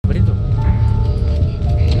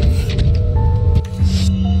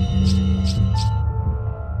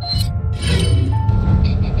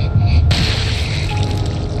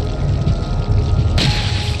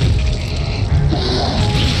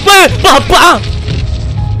Apa?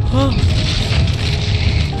 Huh?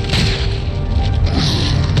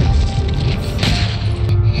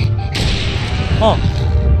 Oh.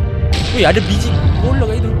 Weh, ada biji bola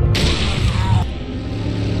kat itu.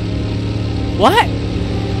 What?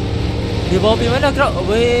 Dia bawa pergi mana?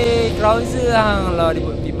 Weh, Krauser hang lah. Dia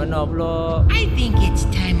bawa pergi mana pula? I think it's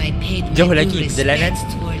time I paid jauh lagi perjalanan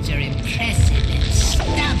towards your impressive and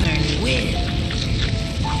stubborn will.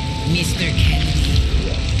 Mr. Kennedy,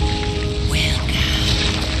 welcome.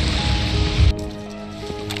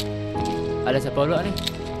 Ada siapa pula ni?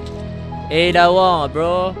 Dawa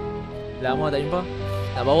bro. Lama tak jumpa.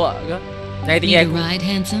 Nak bawa ke? Jangan tinggal aku. Ride,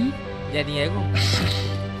 handsome? Jangan tinggal aku.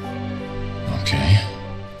 Okay.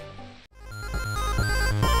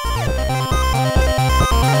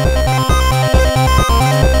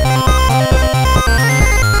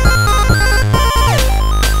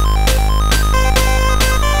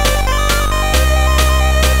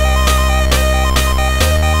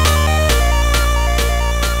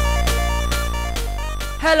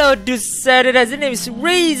 Hello dudes, the name is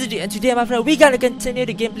RezZaDude, and today my friend we gonna continue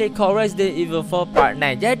the gameplay called RezZaDude Evil 4 Part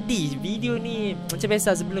 9. Jadi video ni macam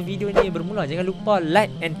biasa, sebelum video ni bermula jangan lupa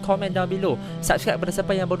like and comment down below. Subscribe pada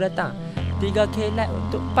siapa yang baru datang. 3k like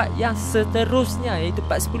untuk part yang seterusnya, iaitu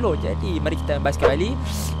part 10. Jadi mari kita bahas kembali.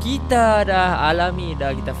 Kita dah alami,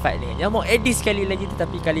 kita fight dengan nyamuk Aedes sekali lagi,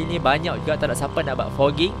 tetapi kali ni banyak juga, tak ada siapa nak buat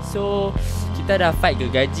fogging. So kita dah fight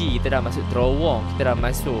gergaji, kita dah masuk terowong, kita dah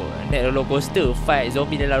masuk naik roller coaster, fight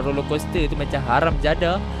zombie dalam roller coaster tu macam haram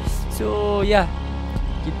jada. So ya,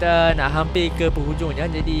 kita nak hampir ke penghujungnya.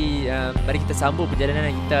 Jadi mari kita sambung perjalanan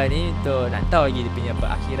kita ni untuk nak tahu lagi dia punya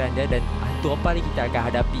perakhiran dia dan hantu apa ni kita akan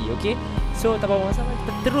hadapi. Okay, so tanpa masa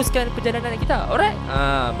kita teruskan perjalanan kita. Alright,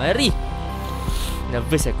 mari.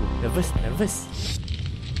 Nervous aku, nervous.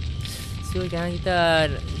 So sekarang kita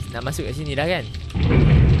nak masuk kat sini dah kan.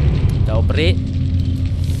 Kita operate.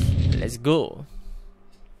 Let's go.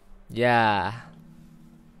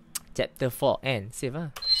 Chapter 4 end. Save lah.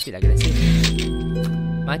 Sila kena save.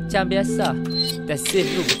 Macam biasa, kita save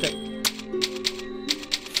dulu betul.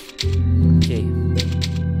 Okay,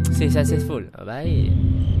 save successful. Baik.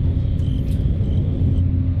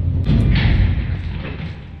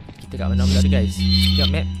 Kita kat mana pula tu guys? Tengok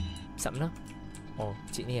map. Sat mana? Oh,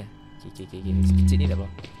 kecil ni lah. Okay. Kecil ni dah apa?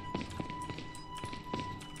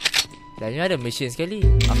 Selalunya ada mission sekali.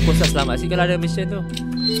 Aku rasa selamat sih kalau ada mission tu.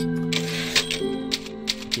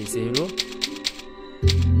 Okay, save dulu.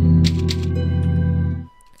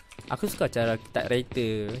 Aku suka cara tak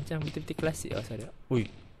writer, macam betul-betul klasik lah saya. Ui.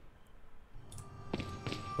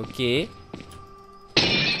 Okay.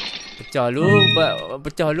 Pecah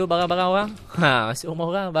lu barang-barang orang. Masuk rumah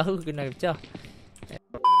orang baru kena pecah.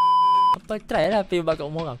 Apa try lah pergi buat kat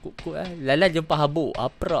rumah orang. Kuk-kuk lah. Lala jumpa habuk.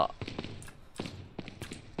 Aprak.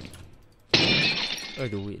 Oh,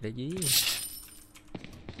 duit lagi.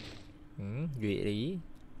 Duit lagi.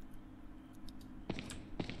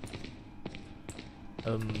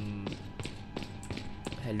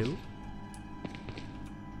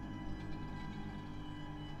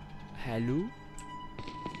 Hello.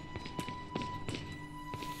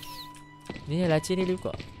 Ni laci ni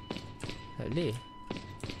buka. Tak boleh.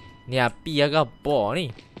 Ni api agak apa ni?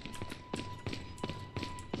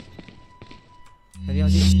 Tadi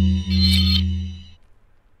masih.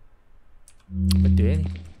 Betul ni.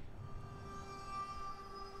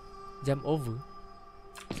 Jam over.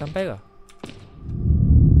 Sampai ke?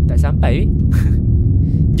 Tak sampai weh.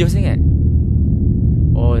 Jauh sangat.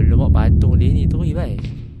 Oh, lemak patung dia ni tu bye.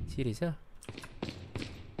 Serius lah.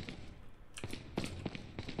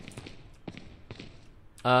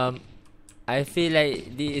 I feel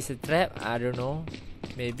like this is a trap. I don't know.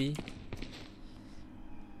 Maybe.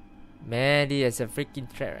 Man, this is a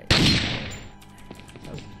freaking trap right.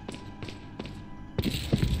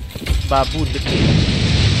 Babu detik.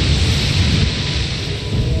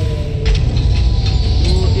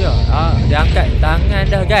 Dia angkat tangan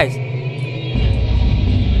dah guys.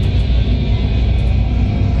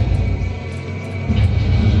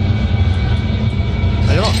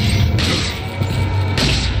 Alamak.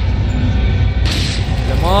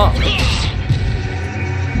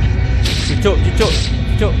 Cucuk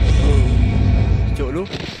lu.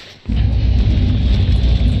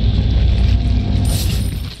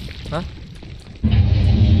 Hah?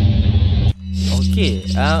 Okey,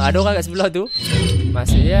 ada orang kat sebelah tu.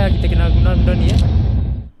 Maksudnya kita kena guna benda ni ya.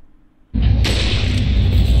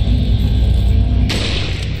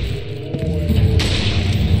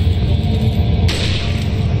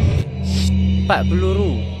 Empat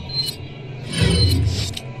peluru.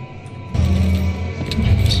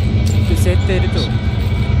 Itu settle dia tu.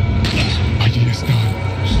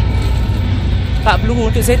 tak peluru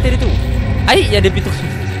untuk settle dia tu. Aik yang dia pintu.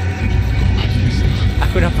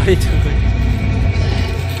 Aku nampak dia tu.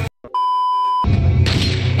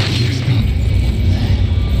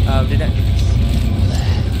 Dia nak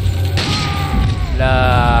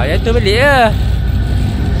lah, yang tu balik lah.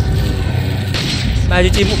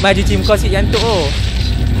 Maju cim kau sikit yang tu oh.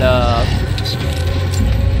 Lah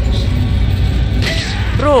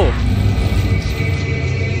bro,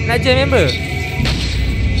 nak join member?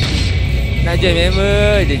 Nak join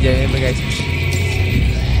member? Dia join member guys.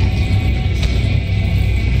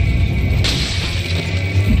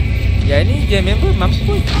 Yang ni join member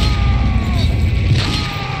mampu.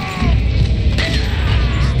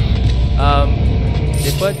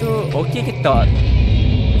 Depa tu okey ke tak?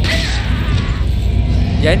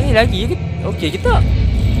 Yang ni lagi ke okey ke tak?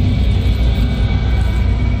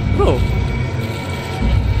 Bro.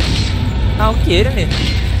 Okey dah ni.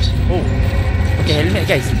 Oh. Okey helmet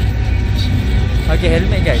guys. Okey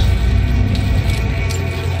helmet guys.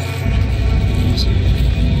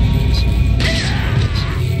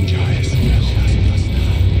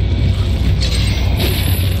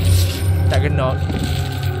 Tak kena.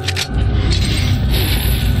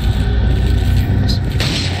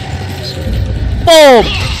 Boom.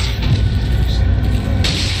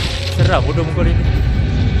 Seram bodoh muka dia ni.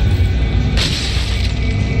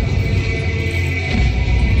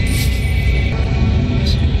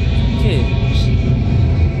 Okey.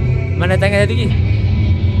 Mana tangan satu lagi?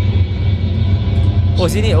 Oh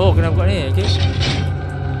sini. Oh kena buka ni. Okey.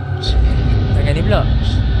 Tangan ni pula.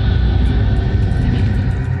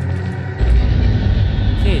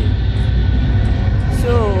 Okey.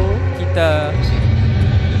 So kita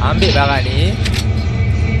ambil barang ni.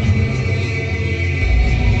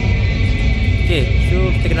 Okay, so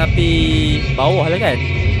kita kena pergi bawah lah kan.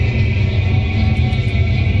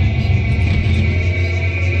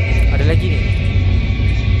 Ada lagi ni.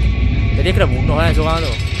 Tadi aku dah bunuh kan seorang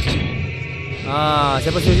tu.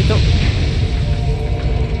 Siapa suruh situ?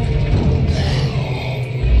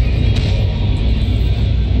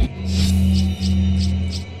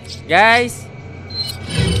 Guys,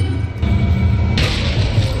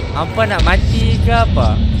 hampa nak mati ke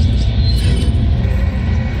apa?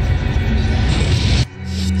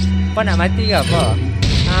 Hampa nak mati ke apa?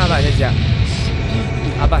 Abang saya siap.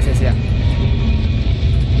 Abang saya siap.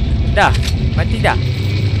 Dah, mati dah.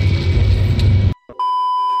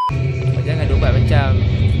 Jangan dia buat macam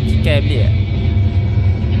chicken beli ya.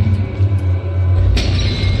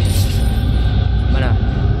 Mana?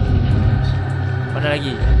 Mana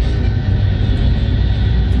lagi?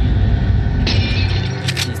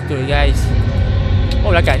 Pistol guys.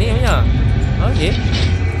 Oh belakang ni punya. Okey.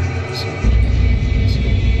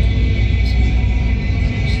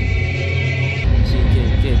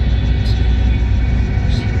 Okey.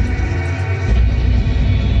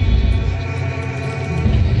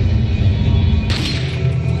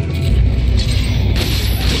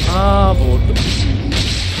 Bodoh.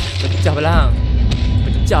 Pecah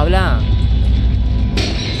belang.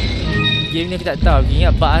 Game ni aku tak tahu. Aku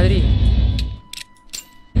ingat bug tadi.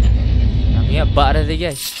 Aku ingat bug tadi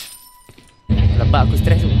guys. Kalau bug aku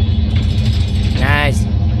stress tu. Nice.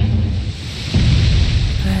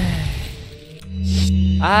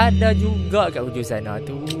 Ada juga kat hujung sana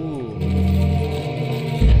tu.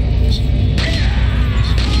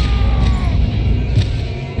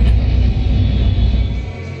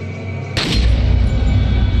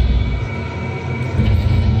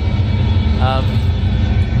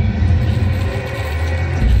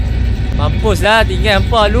 Mampus lah tinggal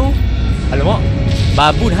hampa lu. Alamak,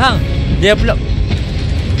 babun hang. Dia pula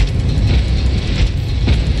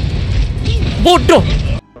bodoh.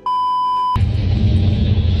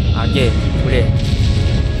 Okey, boleh.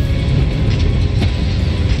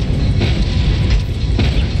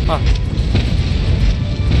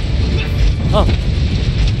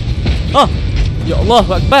 Ya Allah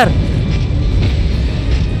Akbar.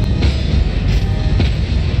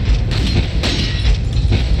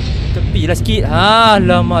 Tepilah sikit.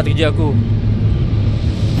 Lama terkejut aku.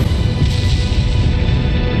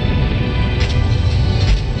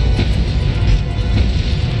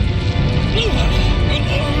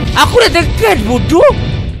 Aku dah dekat bodoh.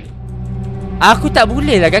 Aku tak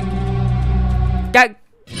boleh lah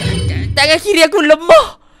tangan kiri aku lemah.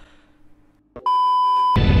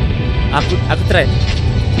 Aku try.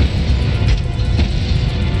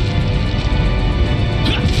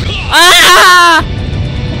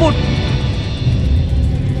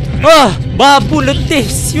 Babu letih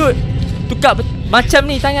siut. Tukar macam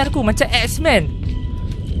ni tangan aku, macam X-Men.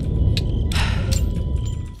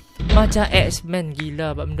 Macam X-Men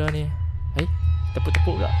gila buat benda ni.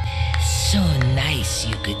 Tepuk-tepuk tak? So nice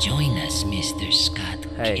you could join us, Mr. Scott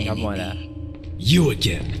Hey, come on lah. Kennedy. You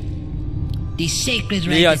again. The sacred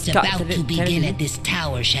Leon rite that's Scott about to begin at this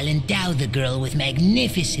tower shall endow the girl with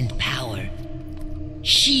magnificent power.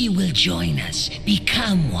 She will join us,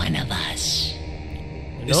 become one of us.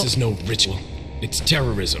 This is no ritual. It's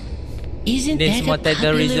terrorism. Isn't This that more a popular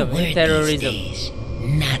terrorism, word terrorism. these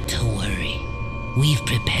days? Not to worry. We've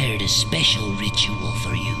prepared a special ritual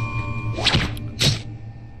for you.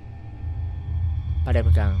 Pandai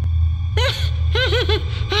pegang.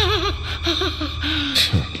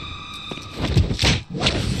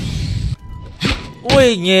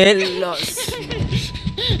 Woi, ngelak.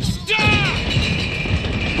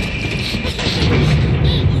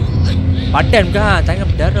 Badan kan, tangan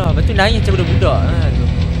berdarah. Lepas tu nangis macam budak-budak.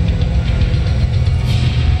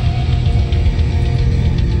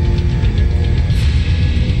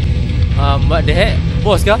 What the heck?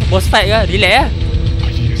 Boss kah? Boss fight kah? Relax lah.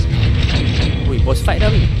 Ui, boss fight dah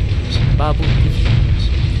weh. Babu.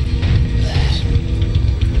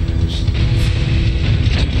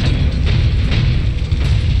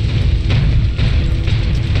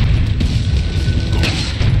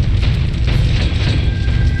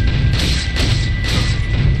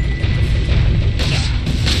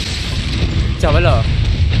 Macam mana?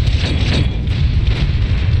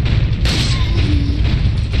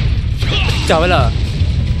 Macam mana?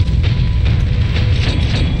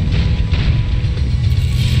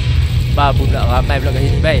 Babu nak ramai pula kat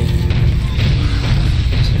sini, baik.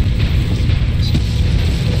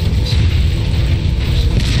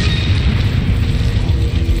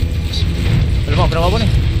 Alamak, kenapa apa ni?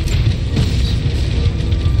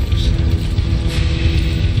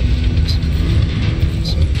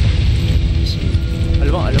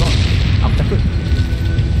 Alamak. Aku takut.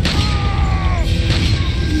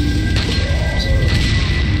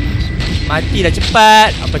 Matilah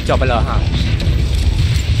cepat. Apa pecah pala ha.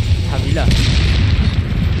 Alhamdulillah.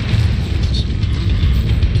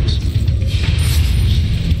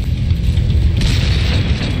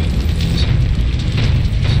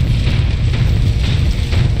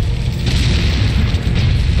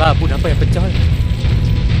 Babu apa yang pecah ni?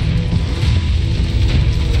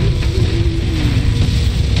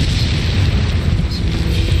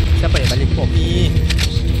 Siapa yang balik bom ni?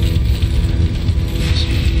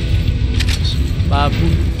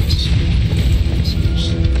 Babu.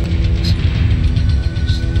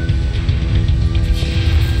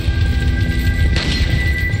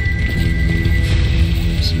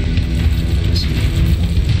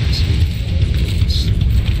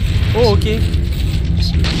 Oh, okey.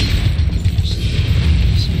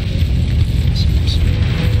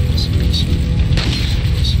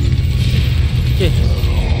 Okey.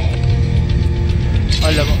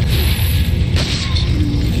 Alamak.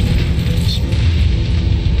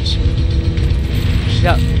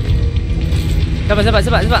 Sekejap.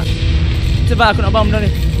 Sabar. Sebab aku nak bangun benda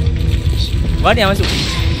ni. Mana yang masuk?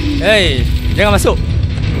 Hey, jangan masuk.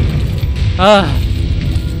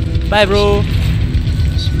 Bye bro.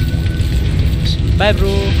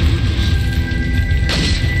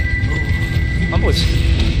 Mampus.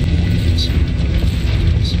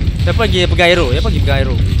 Siapa pergi pegang arrow? Alamak,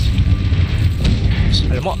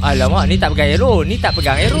 ni tak pegang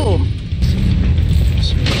arrow.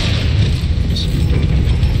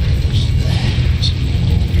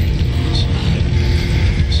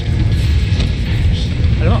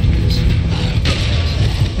 Alamak.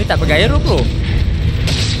 Ni tak pegang arrow bro.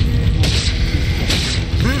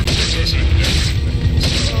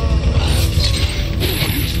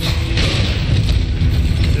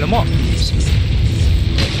 Alamak.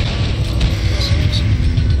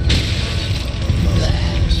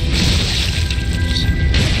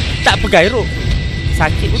 Tak pegang arrow.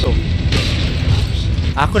 Sakit bodoh.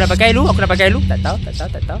 Aku nak pakai lu. Tak tahu.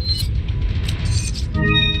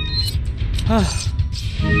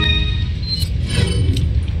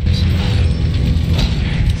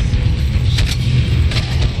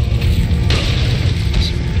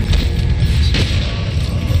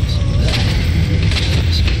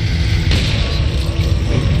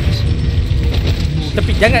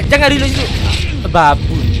 Tapi jangan reload situ.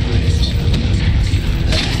 Babu.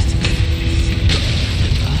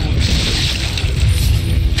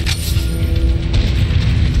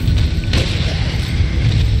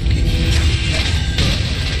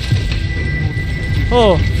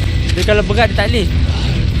 Oh, dia kalau berat dia tak boleh.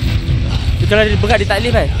 Kalau dia berat dia tak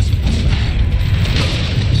boleh, bhai.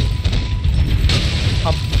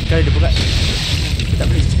 Kalau dia berat dia tak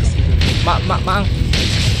boleh. Mak.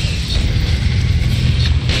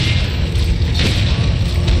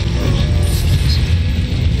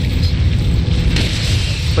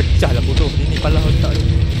 Pecah lah bodoh. Ini kepala otak dia.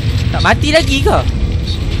 Tak mati lagi ke?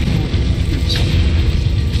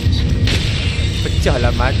 Pecah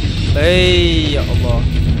lah mati. Ya Allah.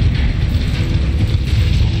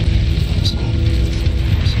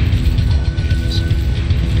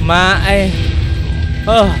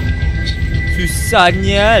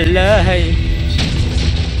 Susahnya lah.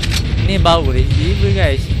 Ni bau RezZaDude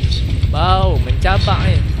guys. Bau mencabak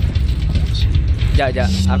ni.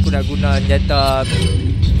 Sekejap. Aku nak guna senjata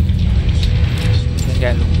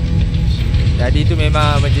kan. Jadi tu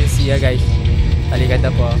memang emergency lah guys. Tak boleh kata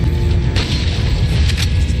apa.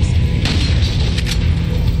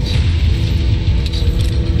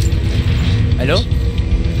 Hello?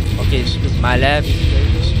 Okay, malam.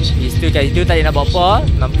 Itu kat situ tak boleh nak buat apa.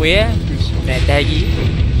 Mampu ya. Nak atas lagi.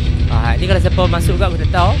 Ni kalau siapa masuk kat aku tak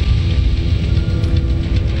tahu.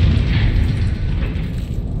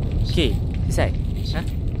 Okay, selesai.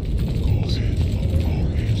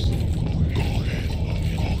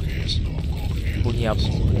 Bunyi apa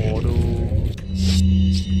tu?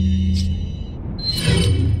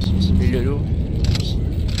 Reload dulu.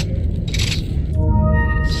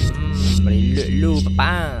 Reload dulu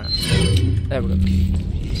papa.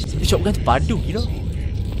 Shotgun tu padu gila.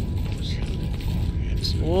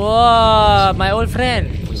 Wah, my old friend.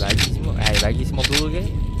 Bagi semua peluru ke?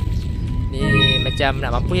 Ni macam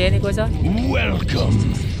nak mampu ya ni aku rasa. Welcome.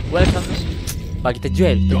 Bagi kita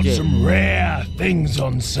jual. Got some rare things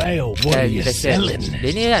on sale. What are you selling? Dia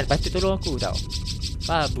ni kan patut tolong aku tau.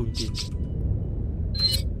 Babu je.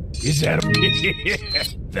 Is that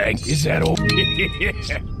all?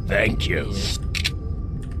 Thank you.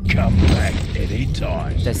 Come back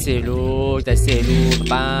anytime. Kita save dulu.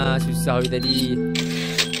 Papa, susah tadi.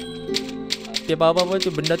 Okay, apa-apa tu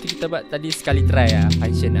benda tu kita buat tadi sekali try lah.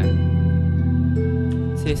 Function lah.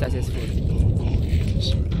 Save successful.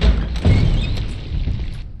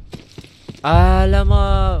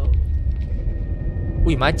 Alamak.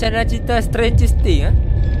 Ui, macam nak cerita Strangest Thing ha?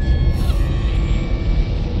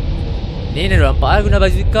 Ni nak nampak lah guna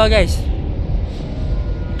bazooka guys.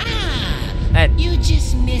 And You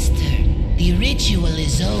just missed her. The ritual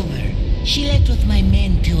is over. She left with my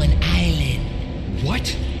men to an island. What?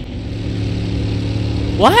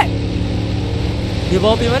 What? Dia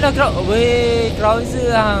bawa pergi mana? Krauser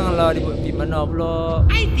hang lah. Dia bawa pergi mana pula?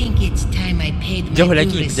 I think it's time I paid my Jauh due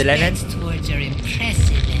lagi perjalanan. respects towards your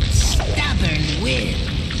impressive and stubborn will.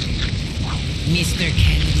 Mr.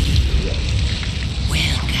 Kennedy,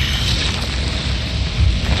 welcome.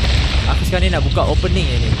 Aku sekarang ni nak buka opening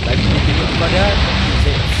ni. Bagi dia tengok kepada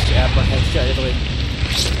saya apa headshot dia terus.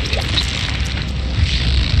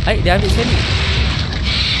 Dia ambil sekali.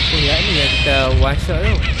 Oh ya, ni yang kita one shot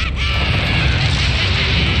tu.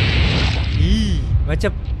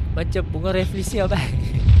 Macam bunga refleksi apa?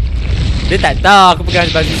 Dia tak tahu aku pegang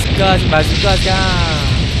bazooka sekarang.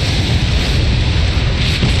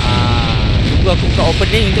 Tunggu aku buka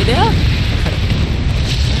opening untuk dia.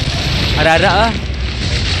 Harap-harap lah.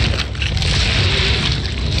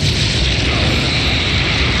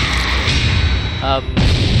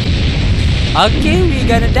 Okay, we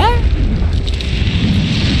gonna die.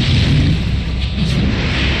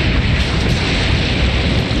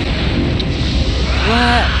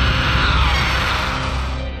 What?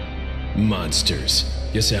 Monsters.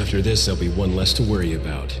 Guess after this there'll be one less to worry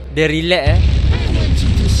about. Dia relax I want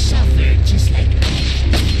you to suffer just like me.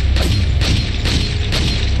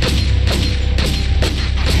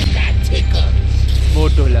 That tickles.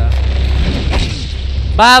 Bodoh lah.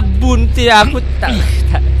 Babun tu aku tak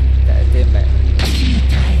tembak.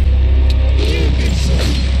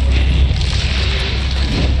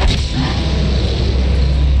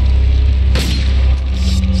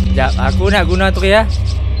 Sekejap, aku nak guna tu ya.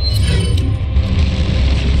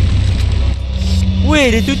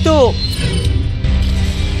 Weh, dia tutup.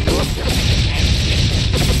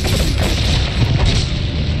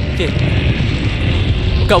 Okay.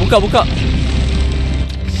 Buka.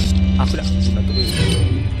 Aku nak guna tu.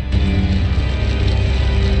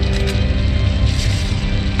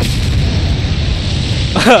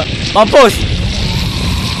 Mampus.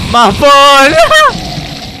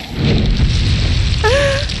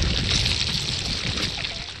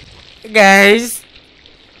 Guys,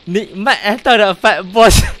 nikmat tau nak fight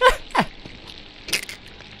boss.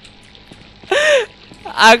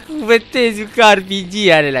 Aku betul suka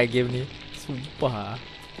RPG dalam game ni. Sumpah.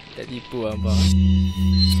 Tak tipu abang.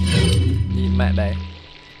 Nikmat baik.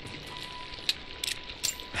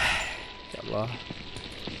 InsyaAllah.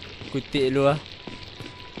 Kutik dulu lah.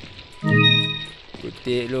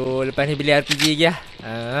 Lepas ni beli RPG lagi lah.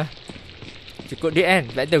 Cukup duit kan.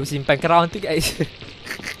 Sebab tu aku simpan crown tu guys.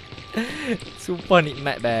 Sumpah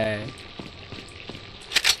nikmat bye.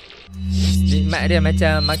 Nikmat dia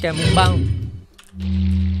macam makan mukbang.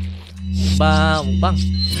 Mukbang.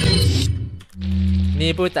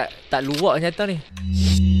 Ni pun tak luak nyata ni.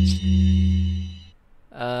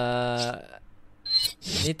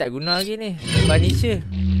 Ni tak guna lagi ni.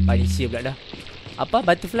 Punisher pula dah. Apa?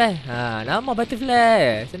 Butterfly. Ha, nama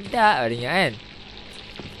butterfly. Sedap dia ingat kan.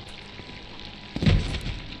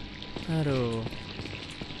 Aduh.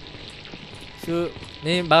 So,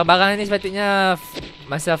 ni barang-barang ni sepatutnya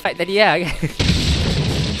masa fight tadi lah kan.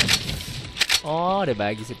 Oh, dia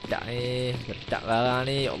bagi sedap ni. Sedap barang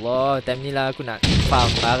ni. Ya Allah, time ni lah aku nak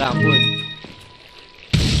farm barang pun.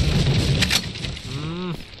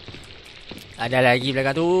 Ada lagi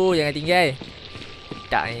belakang tu, jangan tinggal.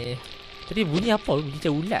 Sedap ni. Tadi bunyi apa? Bunyi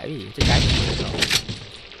macam ulat ni. Macam kaki.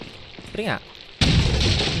 Dengar?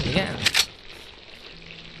 Dengar?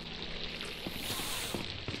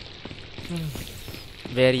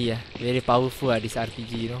 Very powerful lah this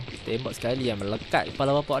RPG tu. Tembak sekali lah, melekat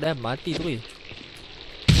kepala bapak dah. Mati tu.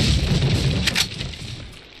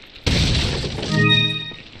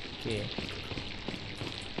 Okay.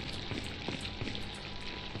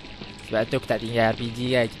 Sebab tu aku tak tinggal RPG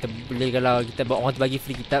kan. Kita boleh, kalau kita buat orang tu bagi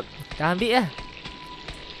free kita ambil lah.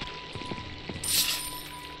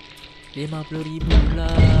 50,000 pula.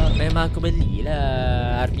 Memang aku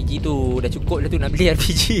belilah RPG tu. Dah cukup dah tu nak beli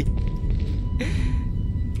RPG.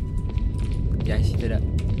 Ya, situ dah.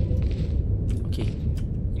 Okay,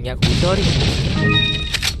 ingat aku buta ni.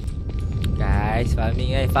 Guys, farming.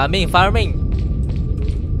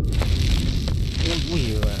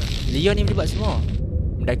 Leon ni boleh buat semua.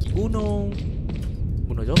 Mendaki gunung,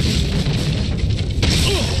 bunuh zombie.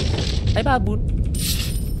 Babun.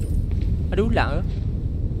 Ada ulang ke?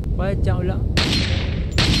 Wajak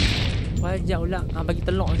ulang. Bagi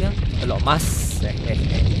telur sekarang. Telur emas.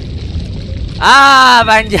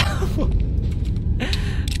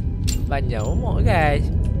 Panjang umur guys.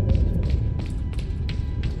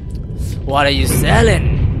 What are you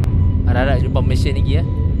selling? Harap jumpa mesin lagi ya.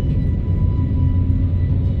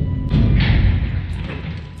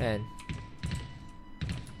 Kan.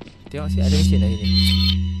 Tengok sih ada mesin lagi ni.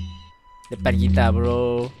 Depan kita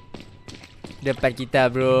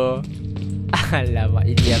bro. Alamak,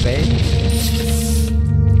 ini apa ni?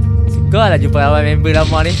 Suka lah jumpa awal member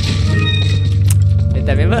lama ni.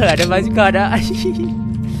 Tak member ada mana suka ada.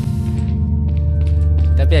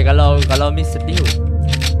 Tapi kalau miss sedih tu.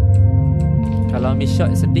 Kalau miss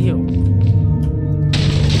shot sedih tu.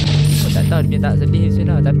 Aku tak tahu dia tak sedih macam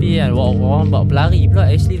mana. Tapi kan orang bawa pelari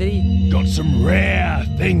pula Ashley tadi. Got some rare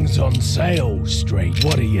things on sale, Straight.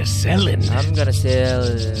 What are you selling? I'm gonna sell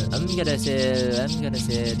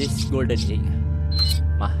this golden egg.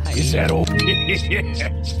 Mahal. Is that all?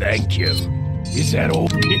 Thank you. Is that all?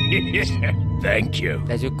 Thank you.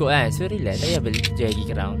 Dah cukup kan. So relax. Tak payah beli kerja lagi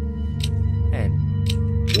kerang. Kan?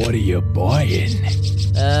 What are you buying?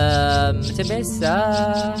 Macam biasa.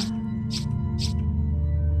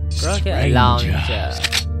 Rocket launcher.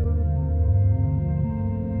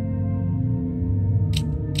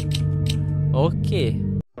 Okay.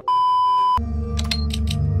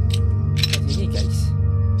 Kat sini guys.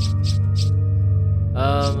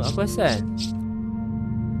 Aku rasa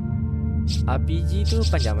RPG tu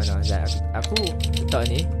panjang mana? Aku letak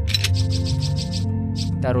ni.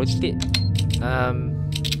 Kita rotate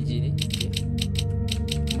RPG ni. Okay.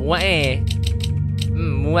 Muat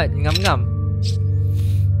muat ngam-ngam.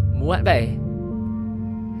 Muat baik.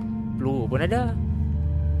 Peluru pun ada.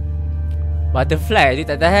 Butterfly tu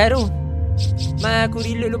tak tahan tu. Aku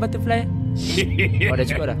reload lu butterfly. Oh dah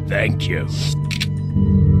cukup dah. Thank you.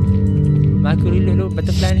 Aku reload lu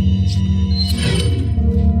butterfly ni.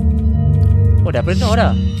 Oh dah penuh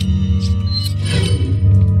dah.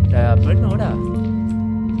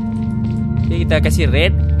 Okay, kita kasih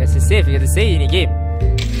red. Kasih save. Kita save ni game.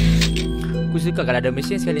 Aku suka kalau ada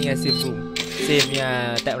machine sekali dengan save room. Save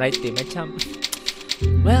nya typewriter macam.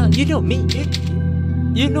 Well, you know me.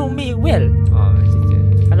 You know me well. Oh macam tu.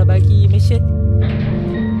 Kalau bagi mission.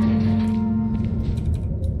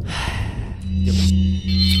 Jom.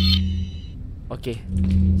 Okay.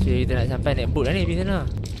 So kita nak sampai naik boat dah ni pergi sana.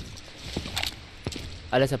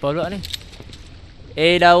 Ada siapa pula ni?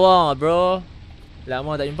 Dawa bro.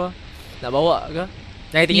 Lama tak jumpa. Nak bawa ke?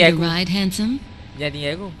 Jangan tinggal aku. Need a ride, handsome? Jangan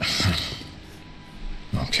tinggal aku.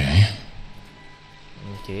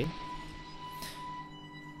 Okay.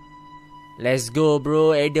 Let's go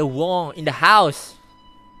bro. Ada Wong in the house.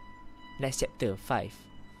 Next chapter 5.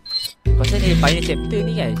 Kau ni final chapter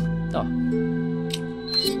ni guys. Tahu.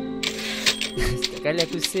 Setiap kali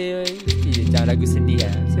aku say macam lagu sedih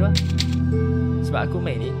lah. Sebab aku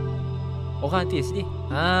main ni Orang tu sini.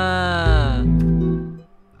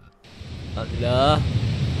 Alhamdulillah.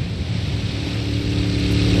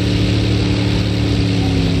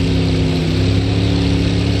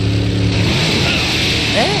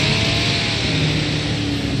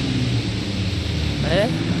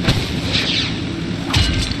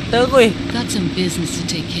 Terus. Got some business to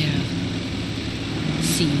take care of.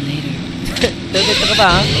 See you later. Terus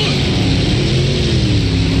terbang.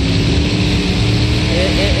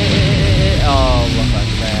 Oh,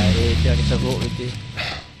 Akbar. Dia ni teruk betul.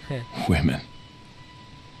 Women.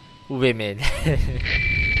 Women.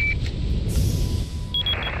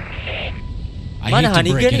 I Mana hate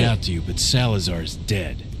to break Hanigan it ni? out to you, but Salazar's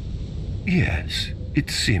dead. Yes,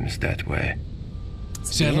 it seems that way.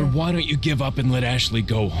 Sadler, why don't you give up and let Ashley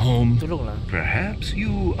go home? Tolonglah. Perhaps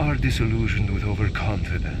you are disillusioned with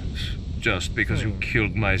overconfidence, just because you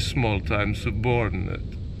killed my small-time subordinate.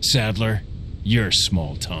 Sadler, you're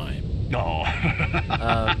small time. No.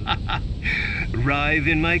 Writhe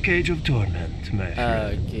in my cage of torment, my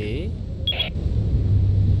friend. Okay.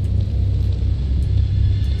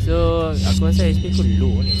 So, aku rasa HP aku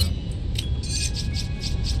low ni.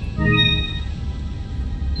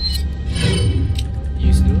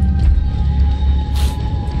 Use dulu.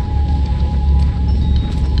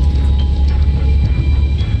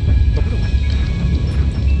 Kau belum?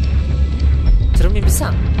 Cermin besar.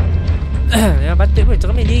 Yang patut pun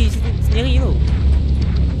cermin diri sendiri tu.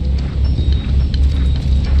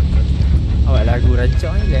 Awak lagu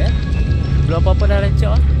rancak ni lah. Belum apa-apa dah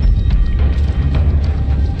rancak.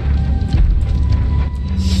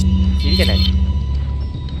 Kiri kanan.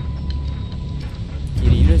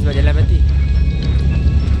 Kiri dulu sebab jalan mati.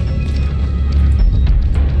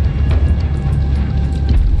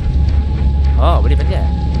 Oh, boleh panjat.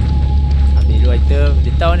 Ambil dulu item.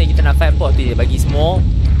 Dia tahu ni kita nak fight bot tu, dia bagi semua.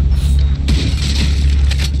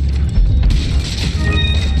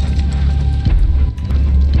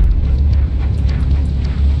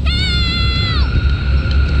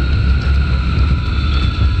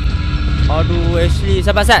 Aduh, Ashley.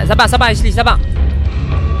 Sabar Ashley, sabar.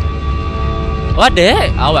 What the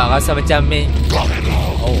heck? Awak rasa macam main.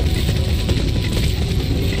 Oh.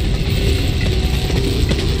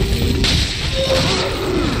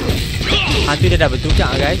 Hantu dia dah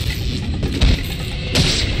bertukar, guys.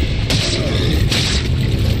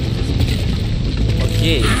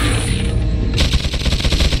 Okay.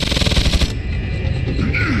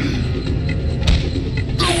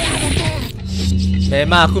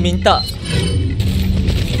 Memang aku minta.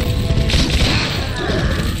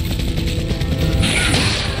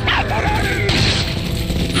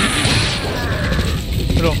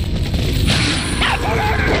 Tolong.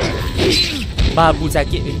 Babu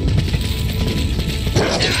sakit ni.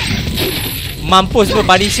 Mampus pun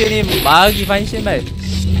Punisher ni bagi function baik.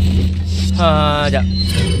 Sekejap.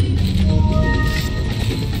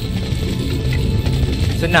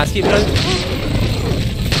 Senang sikit bro.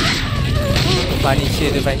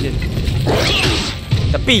 Punisher tu function.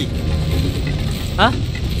 Tepi. Apa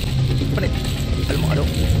ni? Alamak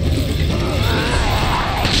dong.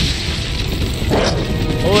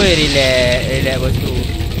 Oi, relax bos tu.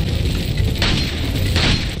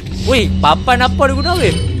 Woi, papan apa dia guna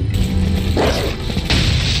weh?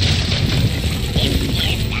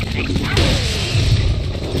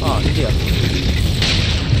 Ni dia.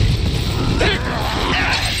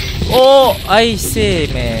 Oh, I see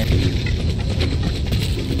man.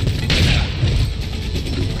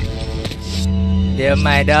 Dia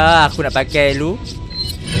mai dah, aku nak pakai dulu.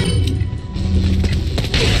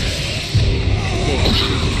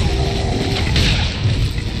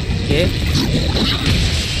 Okay.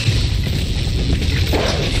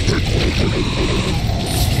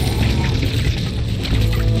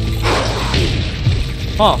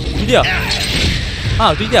 Tu dia.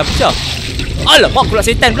 Tu dia, pecah. Alamak, pula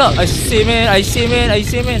setan pula. I say man.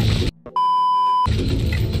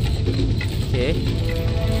 Okay.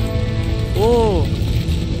 Oh.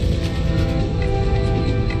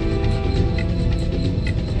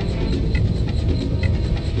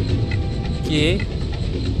 Okay.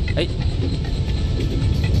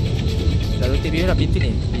 Dah rotate biar nak pintu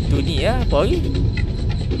ni. Pintu ni ya, apa lagi?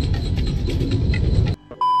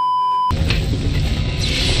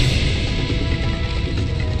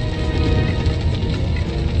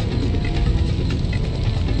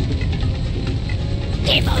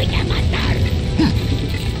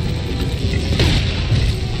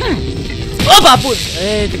 Apapun.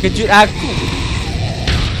 Terkejut aku.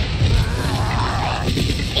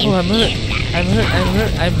 Oh, I'm hurt.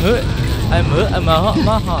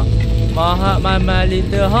 My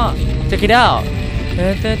little heart. Check it out.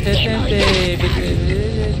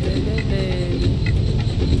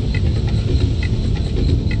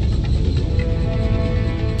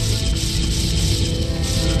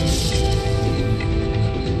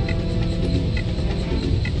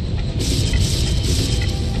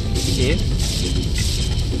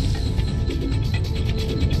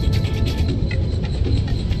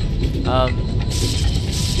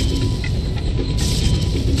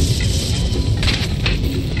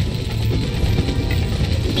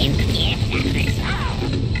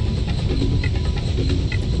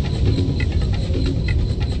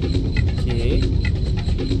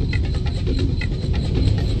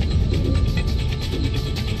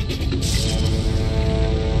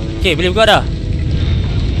 Okay, boleh buka dah.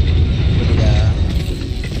 Boleh dah.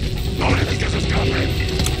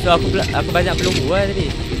 So aku banyak peluru lah tadi.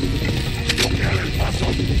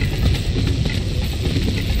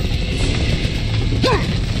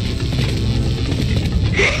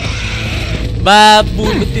 Babu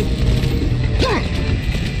betul.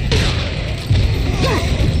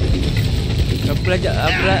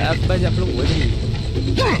 Aku banyak peluru tadi.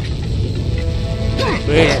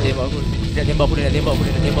 Weh, nak tembak aku. Dia nak tembak aku.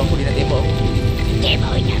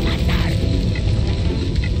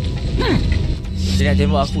 Dia nak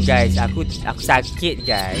tembak aku guys. Aku sakit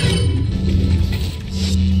guys.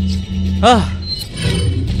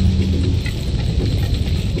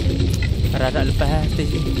 Harap lepas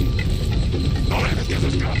stage ni.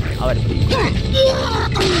 Awak dah pergi.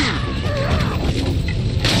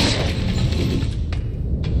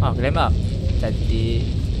 Climb up. Cantik.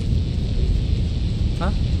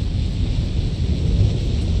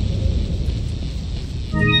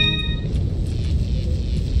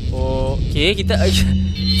 Okay, kita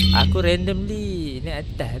aku randomly naik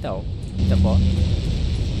atas tau. Tak apa.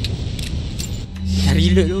 Cari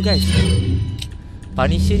reload dulu guys.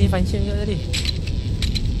 Punisher ni function ke tadi?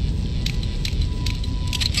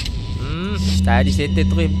 Tadi center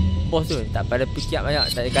tu bos tu. Tak pada fikir banyak.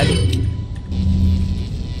 Tak ada kali.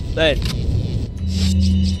 Baik.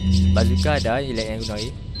 Bazooka ada elak yang guna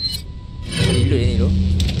ni. Cari reload ni tu.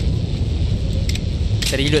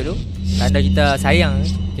 Cari reload tu. Tanda kita sayang.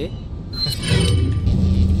 Okay.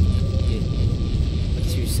 Okay.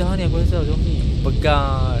 Susah ni aku rasa zombie.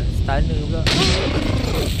 Pegang stunner pula.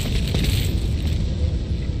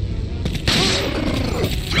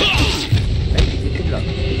 Itu pula.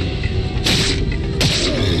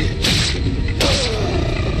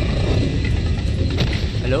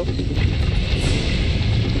 Hello?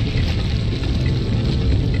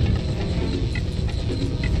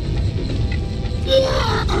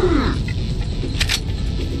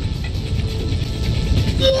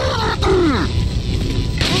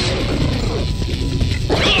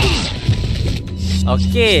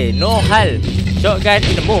 Okay, no hal. Shotgun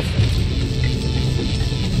in the move.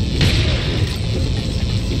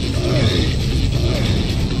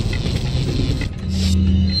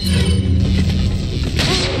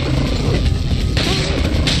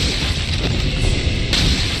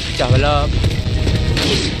 Pecah bala.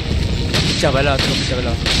 Pecah bala, terus pecah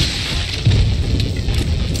bala.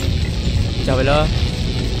 Pecah bala.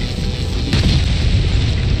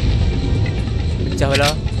 Pecah bala.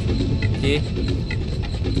 Okay.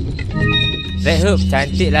 Red herb,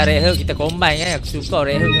 cantik lah red herb. Kita combine kan. Aku suka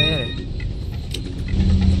red herb ni.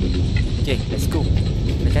 Okay, let's go.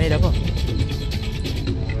 Macam ni dah apa?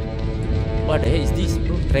 What the hell is this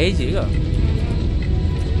bro? Treasure ke?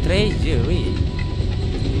 Treasure weh.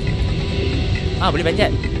 Boleh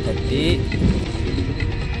panjat. Cantik.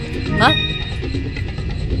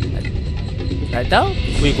 Tak tahu.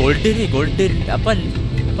 Weh, golden ni, golden. Apa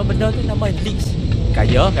benda tu nama leaks.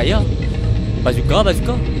 Kaya. Bazooka.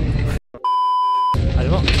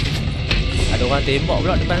 Alamak. Ada orang tembak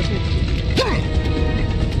pula depan aku.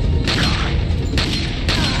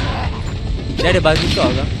 Dia ada bazooka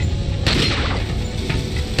ke?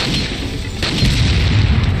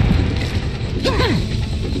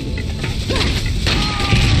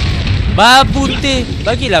 Babu teh.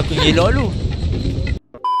 Bagilah aku elok dulu.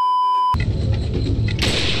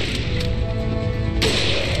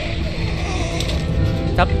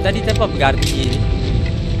 Tadi siapa bergarpi ni?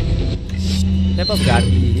 Siapa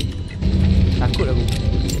bergarpi ni? Takut aku.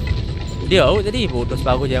 Dia tadi bodoh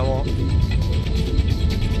separuh je awak.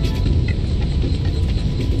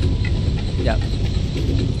 Sekejap.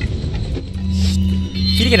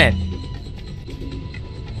 Kiri kanan.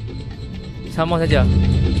 Sama saja.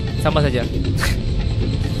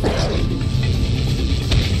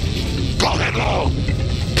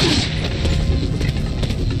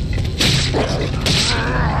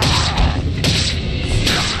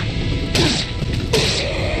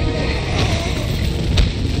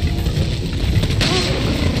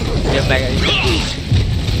 Dia back lagi.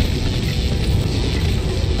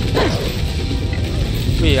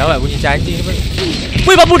 Weh, awak bunyi cacing ni.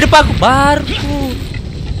 Weh, babu depan aku baru.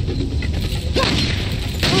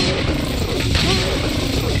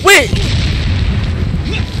 Weh.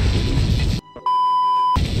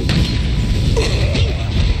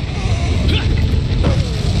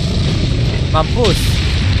 Mampus.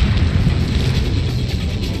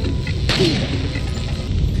 Okay,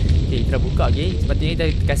 kita dah buka okay. Sepatutnya kita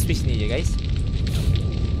tekan switch ni je guys.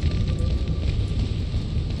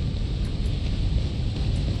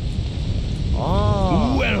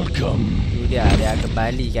 Oh, Welcome. tu dia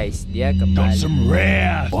kembali guys. Dia kembali. Got some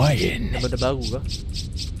rare wine. Benda baru ke?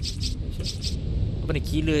 Apa ni?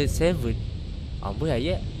 Killer 7. Amboi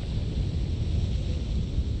ayat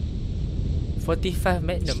 45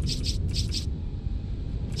 Magnum.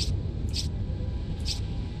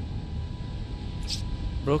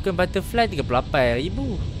 Broken Butterfly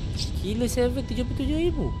 38,000. Killer 7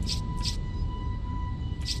 77,000.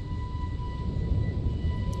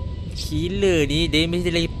 Killer ni damage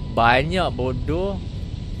dia lagi banyak bodoh.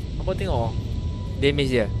 Apa tengok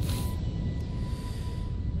damage dia.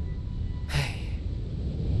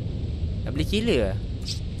 Nak beli killer lah.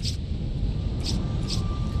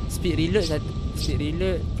 Speed reload satu. Speed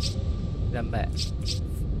reload lambat.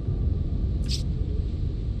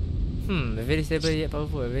 A very stable yet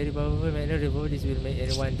powerful. A very powerful magnum. The power this will make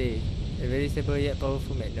in one day. A very stable yet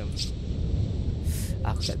powerful magnum.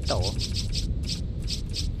 Aku tak tahu.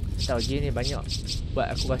 Tahu game ni banyak buat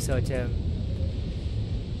aku rasa macam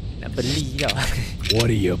nak beli tau.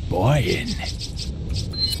 What are you buying?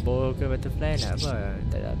 Broken Butterfly nak apa?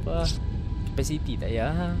 Tak ada apa. Capacity tak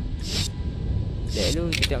payah. Sekejap dulu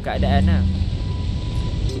kita tengok keadaan lah.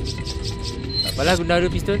 Tak apalah guna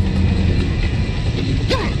dulu pistol.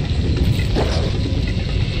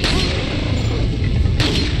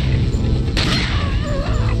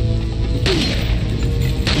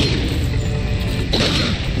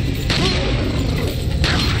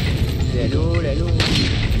 Lihat dulu.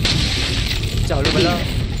 Pecah dulu bala.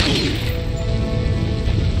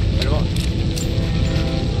 Alamak.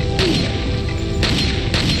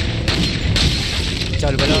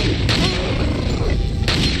 Pecah dulu bala.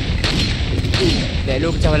 Lihat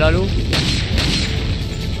dulu pecah bala dulu.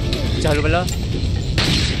 Pecah dulu bala.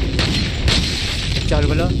 Pecah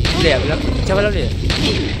dulu bala. Boleh tak bala? Pecah bala boleh tak?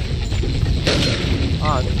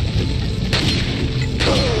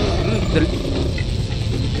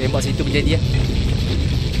 Tembak situ menjadi lah.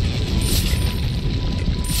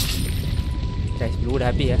 Guys, peluru dah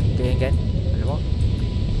habis lah. Kita hang kan.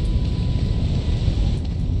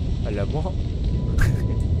 Alamak.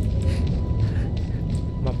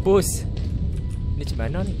 Mampus. Ni macam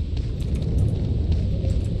mana ni?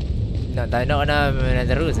 Nak tak nak nak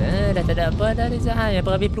terus. Dah tak ada apa dah Reza. Yang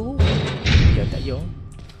habis peluru. Ya tak ya.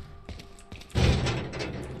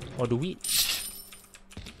 Oh duit.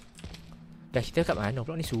 Dah kita kat mana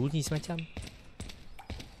pula ni, sunyi semacam.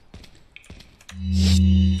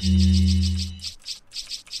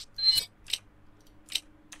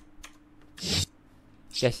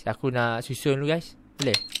 Guys, aku nak susun dulu guys.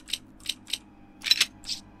 Boleh?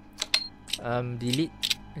 Delete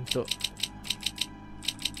untuk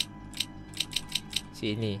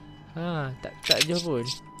sini. Tak jauh pun.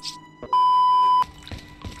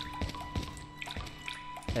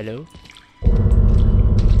 Hello.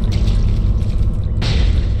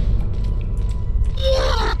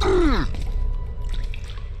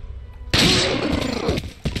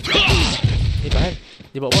 Ni bahan.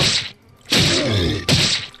 Dia bawa apa?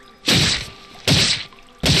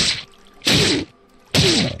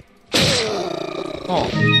 Oh.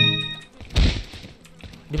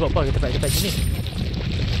 Dia bawa apa ke tempat-tempat sini?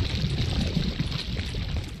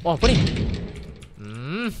 Oh, apa ni?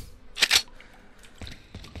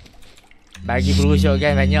 Bagi peluru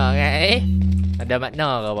shotgun banyak kan Ada makna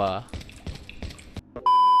ke apa?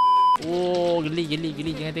 Oh, geli.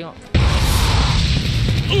 Jangan tengok.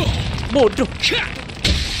 Bodoh.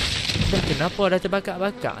 Dah kenapa dah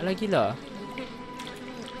terbakar-bakar lagi lah.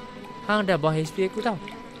 Hang dah bawah HP aku tau.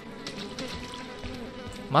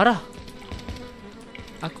 Marah.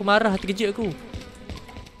 Aku marah, terkejut aku.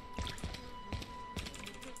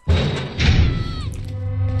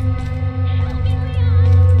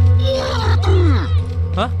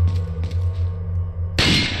 Hah?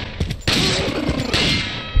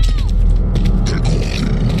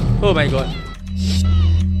 Oh my god.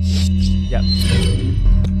 Yap.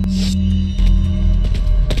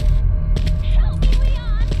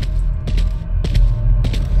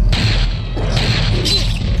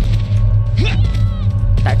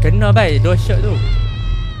 Tak kena bai, 2 shot tu.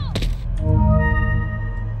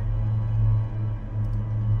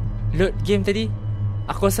 Load game tadi.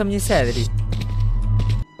 Aku rasa menyesal tadi.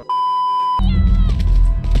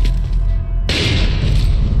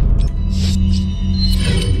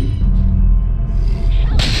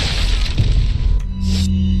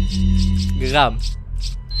 Geram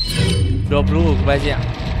 20 aku banyak.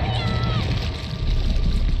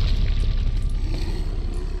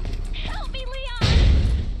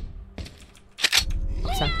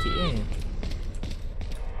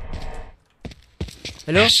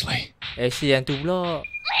 Hello? Ashley. Ashley yang tu pula.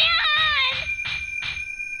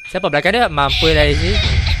 Siapa belakang dia? Mampu lah Ashley.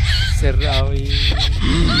 Seram weh.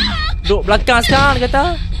 Duk belakang sekarang dia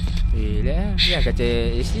kata. Lihat dia kata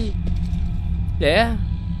Ashley. Lihat.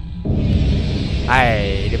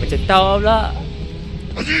 Hai, dia macam tahu pula.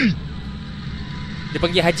 Dia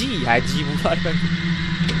panggil Haji. Haji pula dia panggil.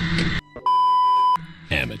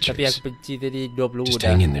 Tapi Amateurs. aku benci tadi 20 Just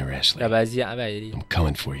dah. hang in there, Ashley. Dah baziak abang jadi. I'm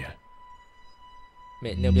coming for you.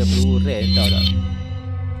 Magnum punya peluru red tau tak.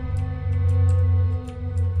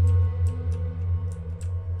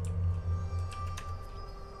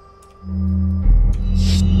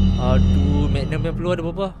 Aduh, Magnum punya peluru ada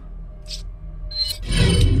berapa?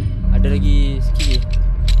 Ada lagi sikit ni.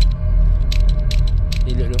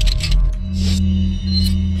 Reload dulu.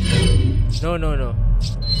 No.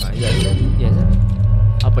 Yes.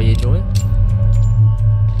 Apa you know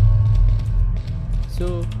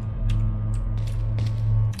So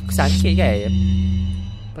aku sakit kan?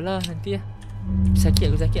 Apalah nanti lah.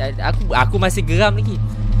 Aku sakit. Aku masih geram lagi.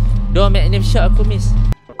 Dua Magnum shot aku miss.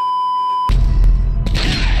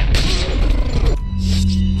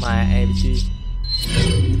 My betul.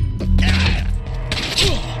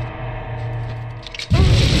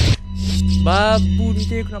 Babu ni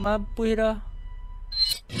dia, aku nak mampus dah.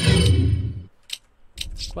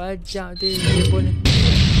 Wajak dia pun ni.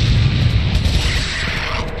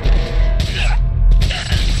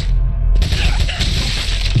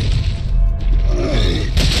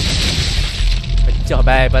 Pecah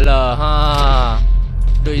baik pala. Ha.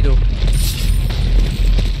 Duk itu.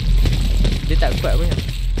 Dia tak kuat punya.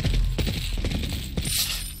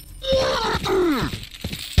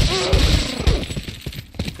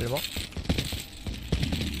 Lemak.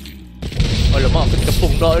 Oh lemak aku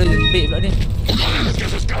tepung pula dia. Tepik pula ni.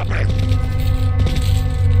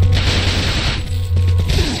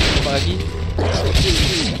 Nampak lagi.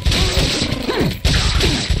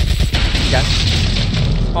 Jangan.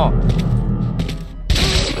 Oh.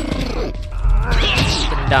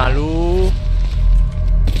 Tendang lu.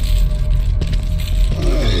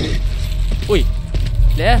 Ui.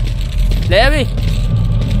 Leh. Leh habis.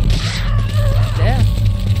 Leh.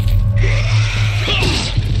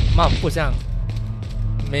 Mampus sang.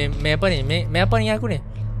 Main apa ni? Main apa ni aku ni?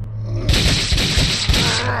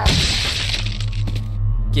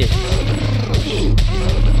 Okay.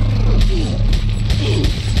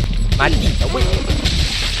 Mati tak boleh.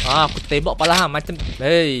 Aku tembak pala hang macam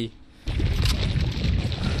hey.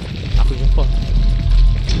 Aku jumpa.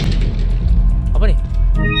 Apa ni?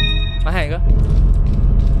 Mahal ke?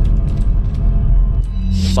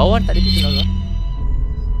 Bawah tak ada pintu lah ke?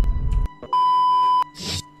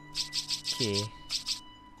 Okay.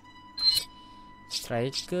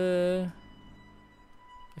 Striker.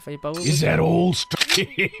 Fire power. Is that all?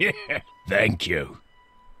 Thank you.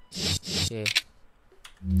 Okay.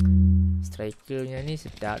 Striker punya ni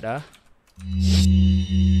sedap dah.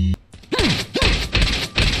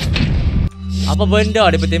 Apa benda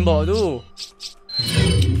dia bertembak tu?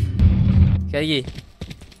 Sekali lagi.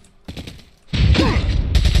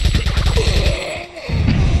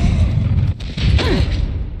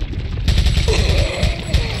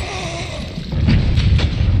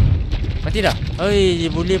 Mati dah? Oi,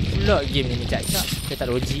 boleh pula game ni cak-cak. Dia tak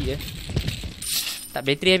logik je. Tak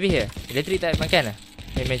bateri habis ke? Elektrik tak makan lah?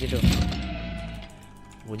 Main macam tu.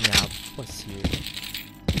 Bunyi apa sih?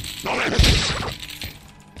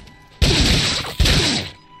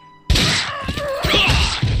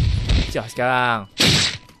 Pecah sekarang.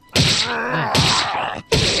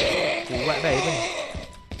 Kuat baik apa ni?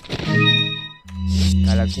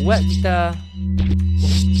 Kalau kuat kita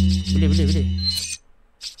boleh.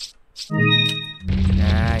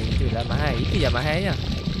 Nah, itulah mahal. Itu yang mahalnya.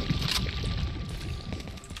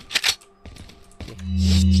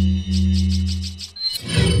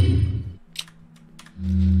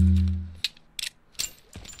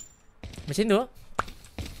 Macam tu.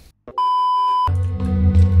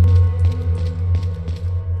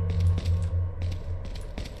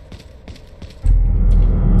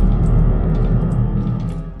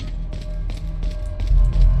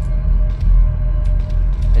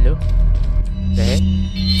 Hello. Dah.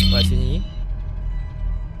 Buat sini.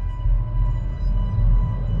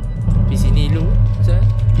 Di sini dulu. Maksudnya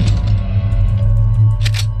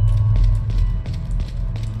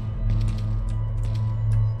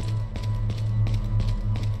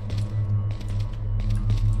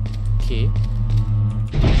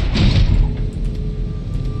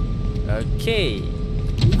Okay.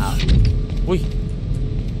 Ui.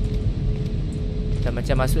 Dah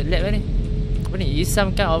macam masuk lab lah ni. Apa ni? Is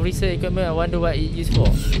some kind of research equipment. I wonder what it used for.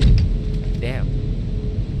 Damn.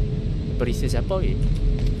 Research apa ke?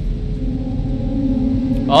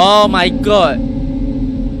 Oh my god.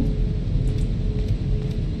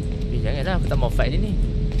 Janganlah, aku tak mau fight dia ni.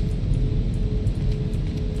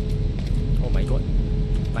 Oh my god.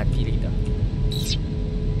 Mati lagi dah.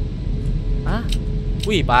 Ha?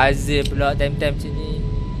 Wih, buzzer pula time-time macam ni.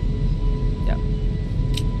 Sekejap.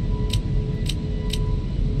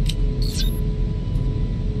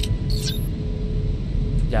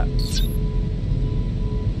 Sekejap.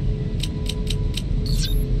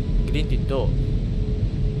 Green tutup.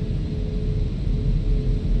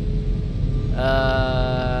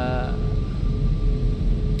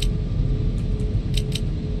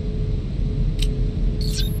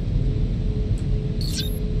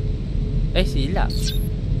 Silap.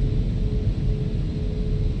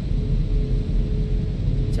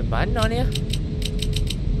 Macam mana ni ya?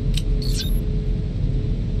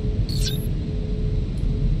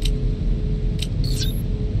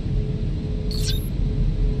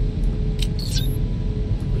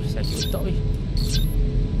 Wih, sakit otak weh.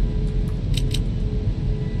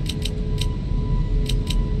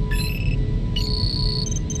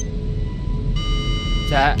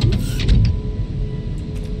 Cak.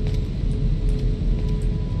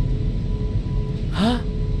 Hah?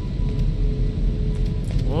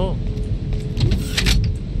 Oh.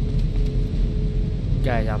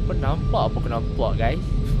 Guys, apa nampak? Apa kena nampak guys?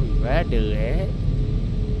 Ada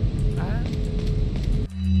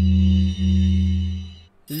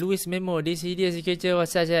Luis Memo, this hideous creature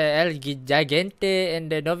was such a gigante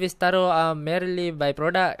and the novice taro are merely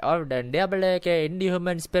byproduct of the diabolic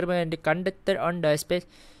inhuman experiment conducted on the space.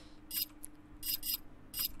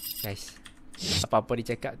 Guys, apa-apa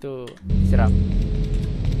dia cakap tu seram.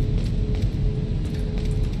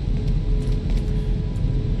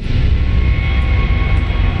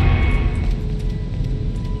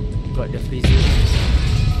 Got the freezer.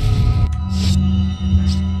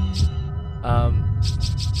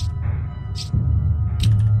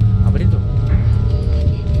 Apa dia tu?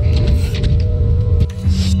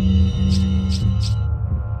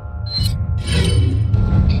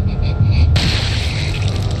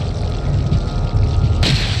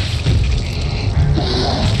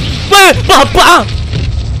 Bapa!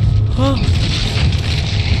 Huh?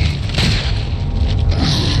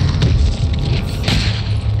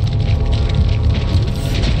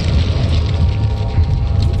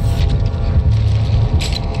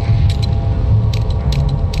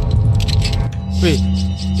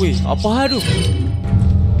 Weh, apa hal tu?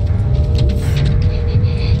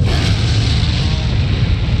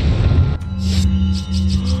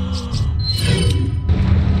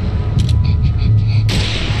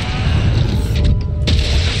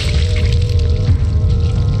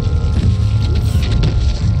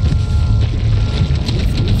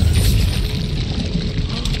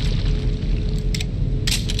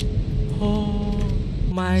 Oh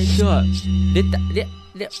my god.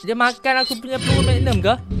 Dia makan aku punya peluru magnum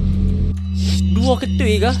ke? Dua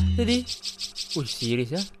ketui ke tadi? Ui, serius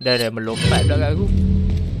ya? Dah melompat pula kat aku.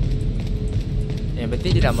 Yang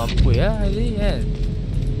penting dia dah mampu ya tadi kan.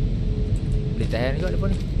 Boleh tahan kot depan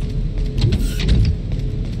ni.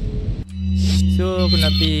 So aku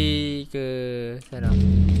nak pergi ke sana.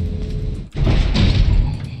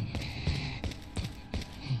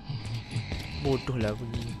 Bodoh lah aku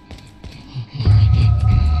ni.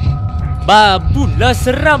 Babun lah,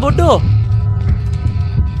 seram bodoh.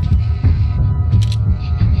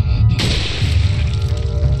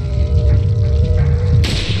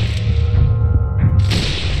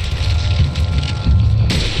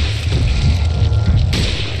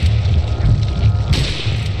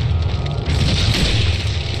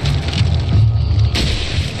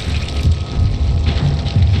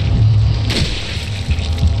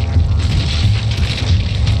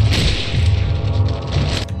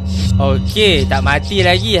 Okey, tak mati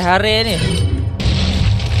lagi hari ni.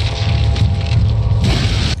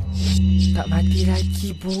 Tak mati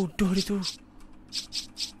lagi, bodoh dia tu.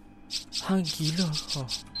 Hang gila. Oh.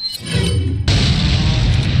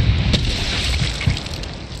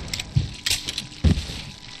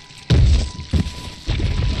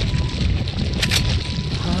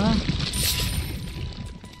 Ha?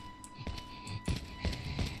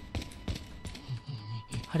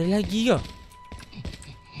 Ada lagi ke?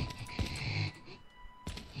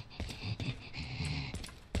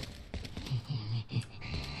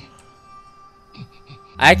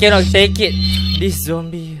 I cannot take it. This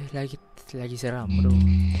zombie lagi seram bro.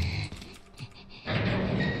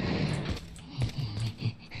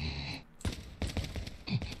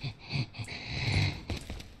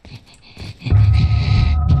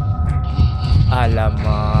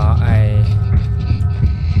 Alamak,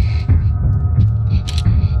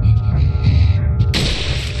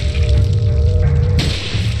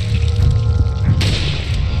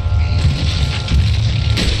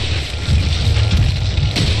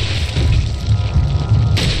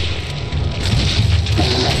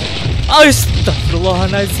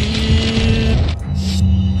 Astaghfirullahalazim.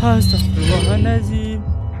 Astaghfirullahalazim.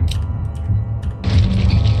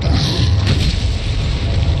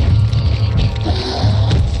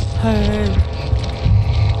 Hai.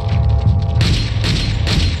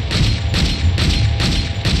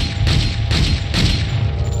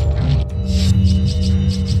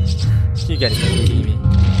 You gotta be kidding me.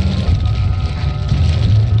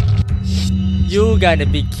 You gotta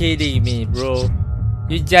be kidding me, bro.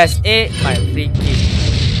 You just ate my freaking.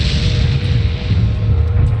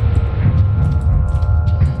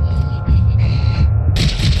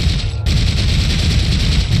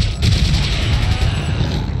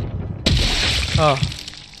 Oh.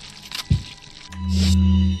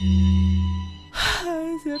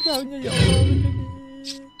 Seramnya ya Allah benda ni.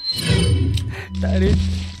 Tak ada.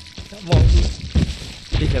 Tak mau aku.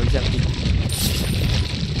 Dia dah macam ni.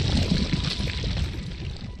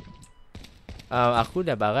 Aku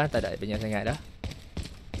dah barang tak ada banyak sangat dah.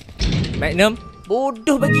 Magnum.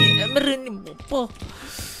 Bodoh bagi Emerald ni. Apa?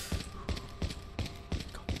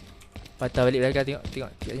 Patah balik belakang tengok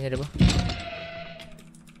sini ada apa.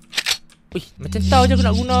 Wih, macam tahu je aku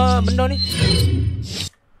nak guna benda ni.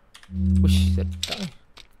 Uish, sedap ni.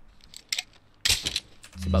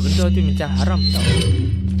 Sebab benda tu macam haram tau.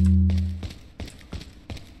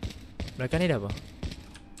 Belakang ni dah apa?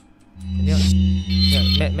 Tengok.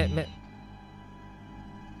 Tengok, map.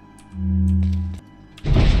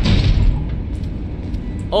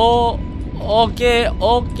 Oh, okay,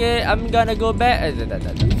 I'm gonna go back.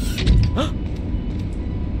 Tak. Huh?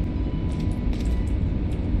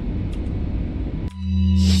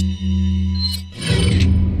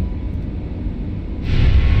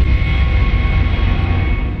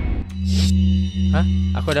 Hah?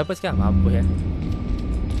 Aku ada apa sekarang? Mampus ya.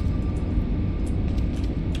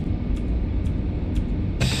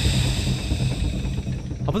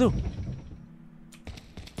 Apa tu?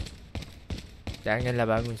 Janganlah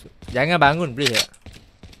bangun. Jangan bangun, boleh tak?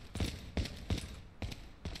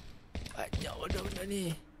 Banyak benda-benda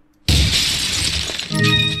ni.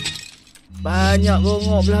 Banyak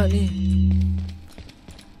bongok pula ni.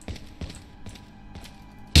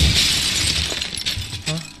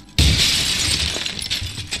 Hah?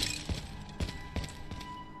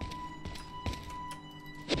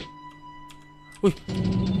 Wih.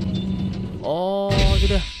 Oh, tu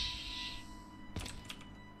dah.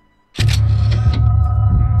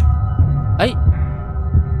 Ai.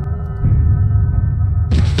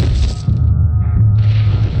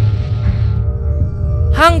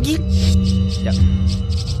 Hanggi. Sekejap.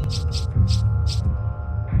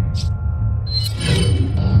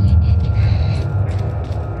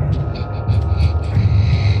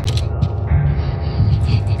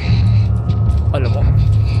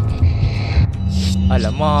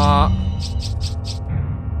 Alamak.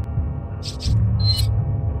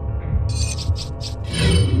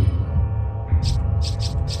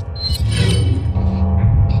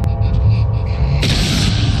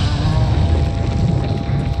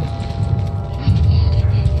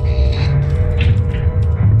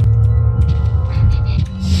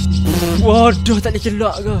 Waduh, tak boleh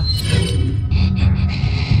kelak ke?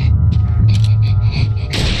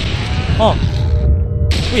 Oh.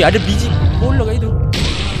 Weh, ada biji bola kat itu.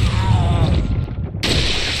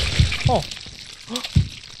 Oh.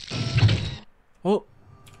 Oh.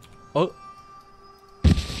 Oh.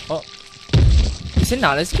 Oh.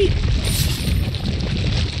 Senang lah sikit.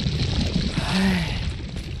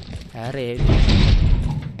 Tarik.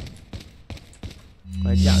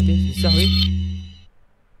 Bajak je, susah weh.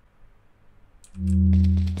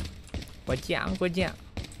 Kojak.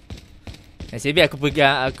 Nasib baik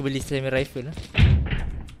aku beli semi rifle lah.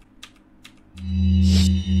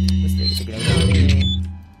 Mesti kita kena guna ni.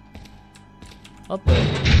 Apa?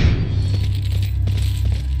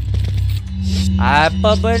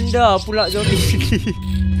 Apa benda pula zombie ni?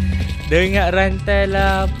 Dengar rantai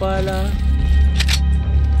lah, apalah.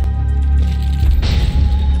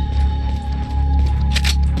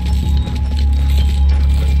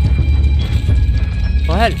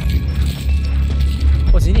 Apa hal?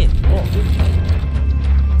 Oh, sini. Oh.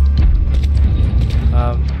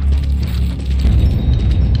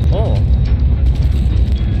 Oh.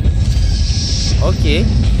 Okey,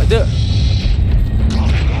 betul.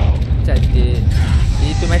 Cantik.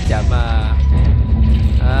 Itu macam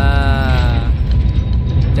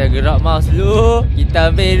kita gerak mouse dulu.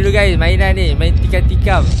 Kita ambil dulu guys mainan ni. Main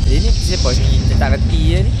tikam-tikam. Ini siapa ni? Kita tak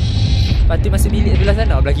reti je ni. Lepas tu masuk bilik sebelah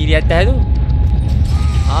sana. Belah kiri atas tu.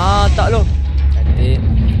 Tak loh. Cantik.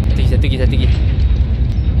 Satu lagi.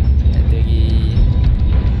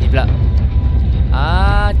 Ni pula.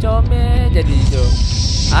 Comel jadi tu.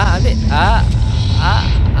 Ambil.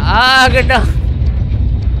 Kena.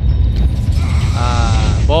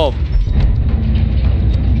 Bom.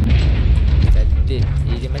 Cantik.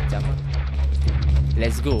 Dia macam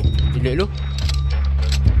let's go. Reload dulu.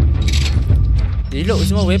 Reload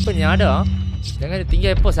semua weapon yang ada. Jangan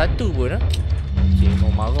tinggal pos satu pun. Okay,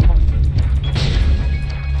 mau marah.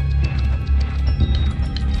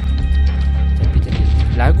 Cantik-cantik.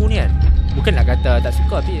 Lagu ni kan, bukan nak kata tak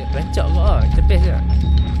suka, tapi rancak kot lah. Macam best je.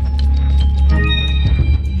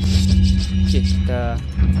 Okay, kita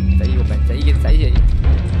cari korban. Cari je.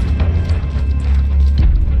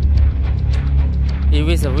 It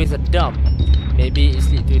was a dump. Maybe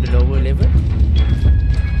it's lead to the lower level.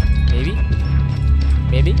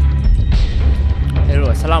 Maybe.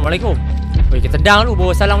 Hello, assalamualaikum. Weh, kita down dulu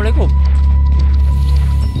bawa assalamualaikum.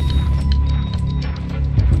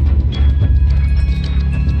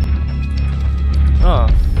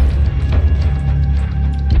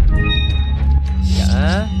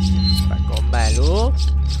 Ya. Cepat komban dulu.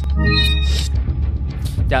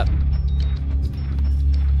 Sekejap.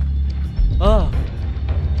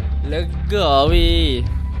 Lega weh.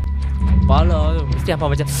 Kepala tu mesti apa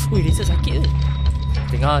macam, ui Rizal sakit tu.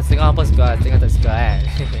 Tengah apa suka, tengah tak suka kan.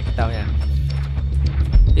 Ketahu ya.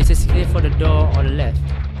 It's a secret for the door on the left.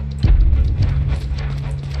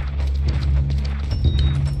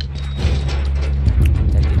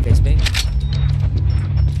 Cantik flashbang.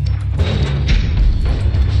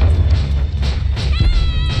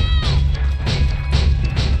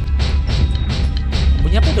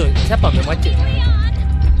 Bunyi apa tu? Siapa main macet?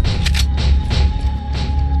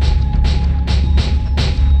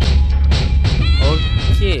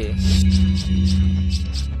 Okay.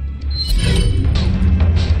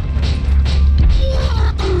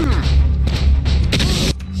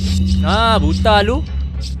 Buta lu.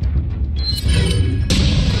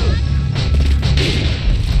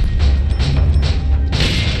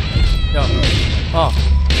 Yo.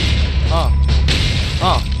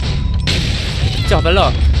 Pecah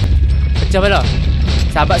bala.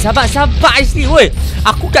 Sabar Ashley, woi.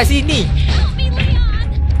 Aku kat sini.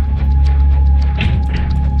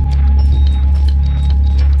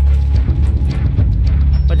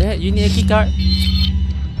 Padahal you need a key card.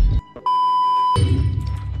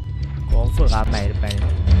 Confirm ramai depan ni.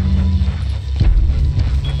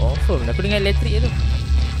 Confirm. Aku dengar elektrik tu.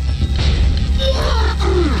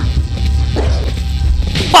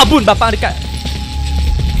 Babun bapak dekat.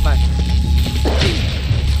 Man.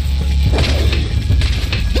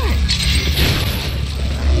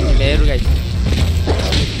 Dia meru guys.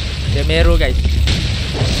 Dia meru pula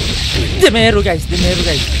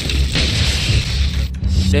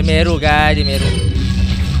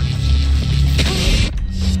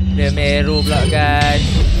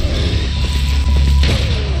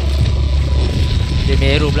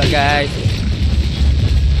guys.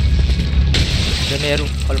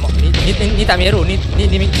 Kalau mau ni tak meru, ni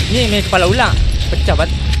main kepala ulang. Pecah bat.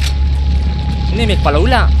 Ni main kepala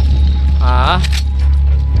ulang.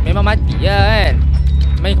 Memang mati lah kan.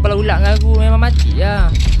 Main kepala ulang dengan aku memang mati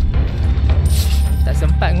lah. Tak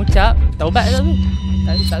sempat ngucap taubat tu.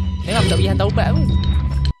 Memang tak pilihan taubat pun.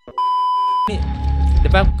 Ni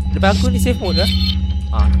depan aku ni save mode ke?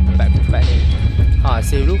 Tempat aku cepat ni.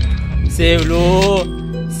 Save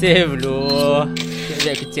dulu.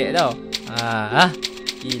 Sekejap kecek tau.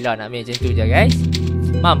 Gila nak main macam tu je guys.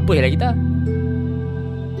 Mampus lah kita.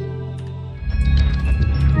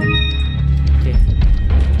 Okay.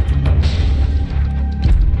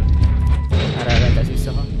 Harap-harap tak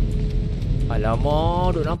susah.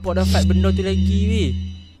 Alamak, duk nampak dah fight benda tu lagi weh.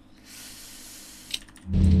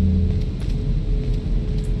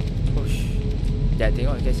 Sekejap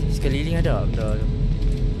tengok kat sini sekeliling ada benda tu.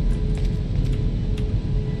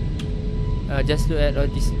 Just look at all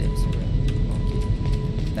these lamps. Okay.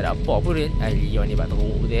 Tak ada apa pun Rin. Leon ni bak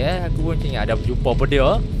teruk betul Aku pun ingat ada berjumpa apa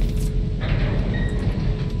dia.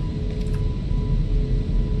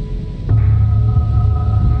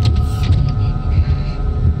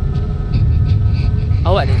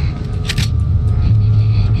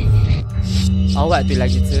 Awak tu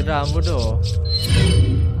lagi seram bodoh.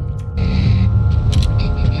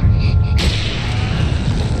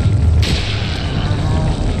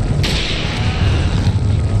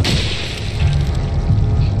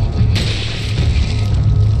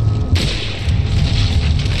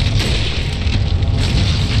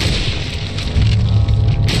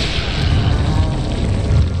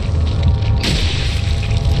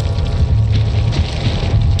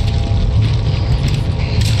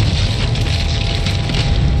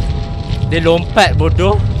 Dia lompat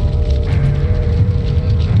bodoh.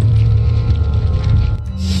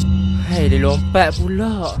 Hai, dia lompat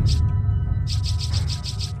pula.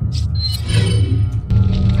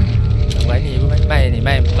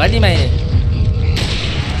 Berani main ni.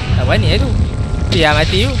 Tak berani tu. Tu yang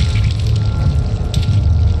mati tu.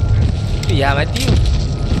 Tu yang mati tu.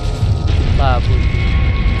 Babu.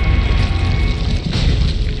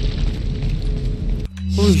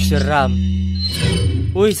 Seram.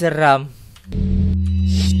 Seram.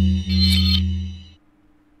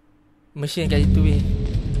 Mesin kat situ weh.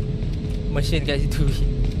 Mesin kat situ weh.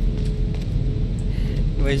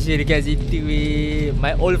 Mesin kat situ weh.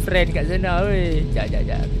 My old friend kat sana weh. Jap.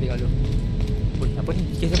 Tengok dulu. Apa ni?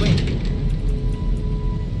 Kes apa ni?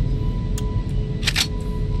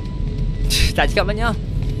 Tak cakap banyak.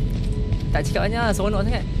 Seronok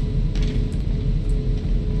sangat.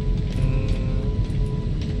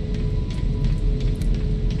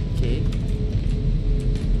 Okay.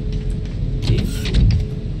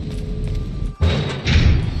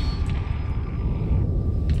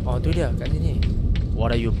 Oh tu dia kat sini. What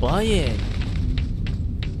are you buying?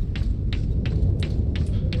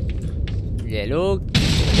 Lihat lu.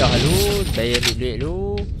 Dah lu. Bayar duit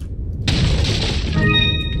lu.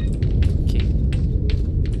 Okay.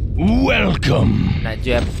 Welcome. Nak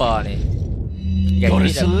jual apa ni? Got a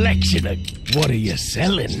selection of what are you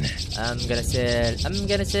selling? I'm gonna sell.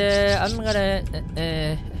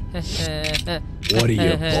 What are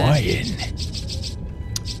you buying?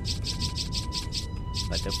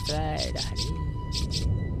 Butterfly dah ni.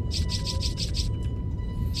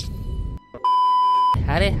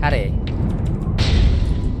 Hari.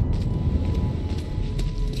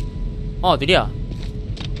 Oh tu dia.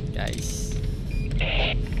 Guys.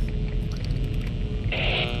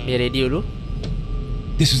 Ni ready dulu.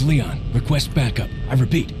 This is Leon. Request backup. I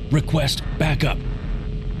repeat, request backup.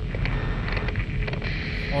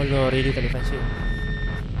 Oh lo, ready tak boleh function.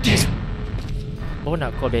 Oh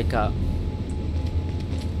nak call backup.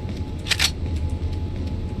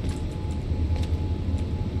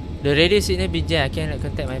 The radio signal be jammed. I cannot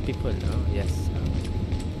contact my people. Oh yes.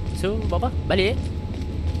 So apa? Balik?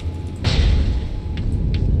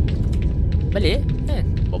 Balik? Kan?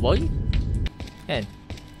 Bawa lagi? Kan?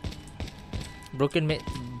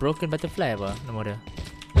 Broken butterfly apa nama dia?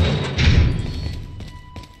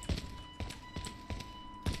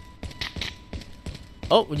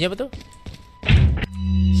 Oh, bunyi apa tu?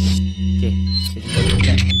 Okay, kita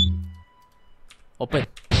buka. Open.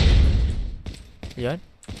 Leon.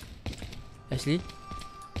 Ashley.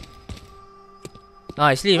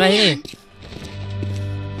 Ashley, main ni.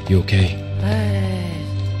 You okay?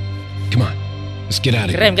 Come on, let's get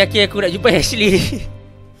out of here. Krem kaki aku nak jumpa Ashley.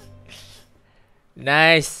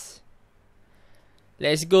 Nice.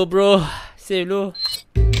 Let's go bro. Save dulu.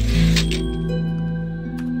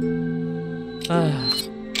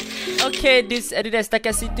 Okay, this adalah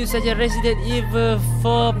setakat situ saja Resident Evil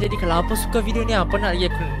 4. Jadi kalau apa suka video ni, apa nak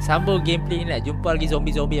lagi aku sambung gameplay ni, nak jumpa lagi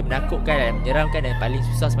zombie-zombie yang menakutkan dan menyeramkan dan paling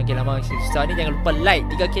susah, semakin lama semakin susah ni, jangan lupa like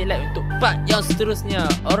 3k like untuk part yang seterusnya.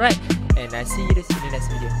 Alright, and I see you in the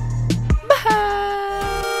next video.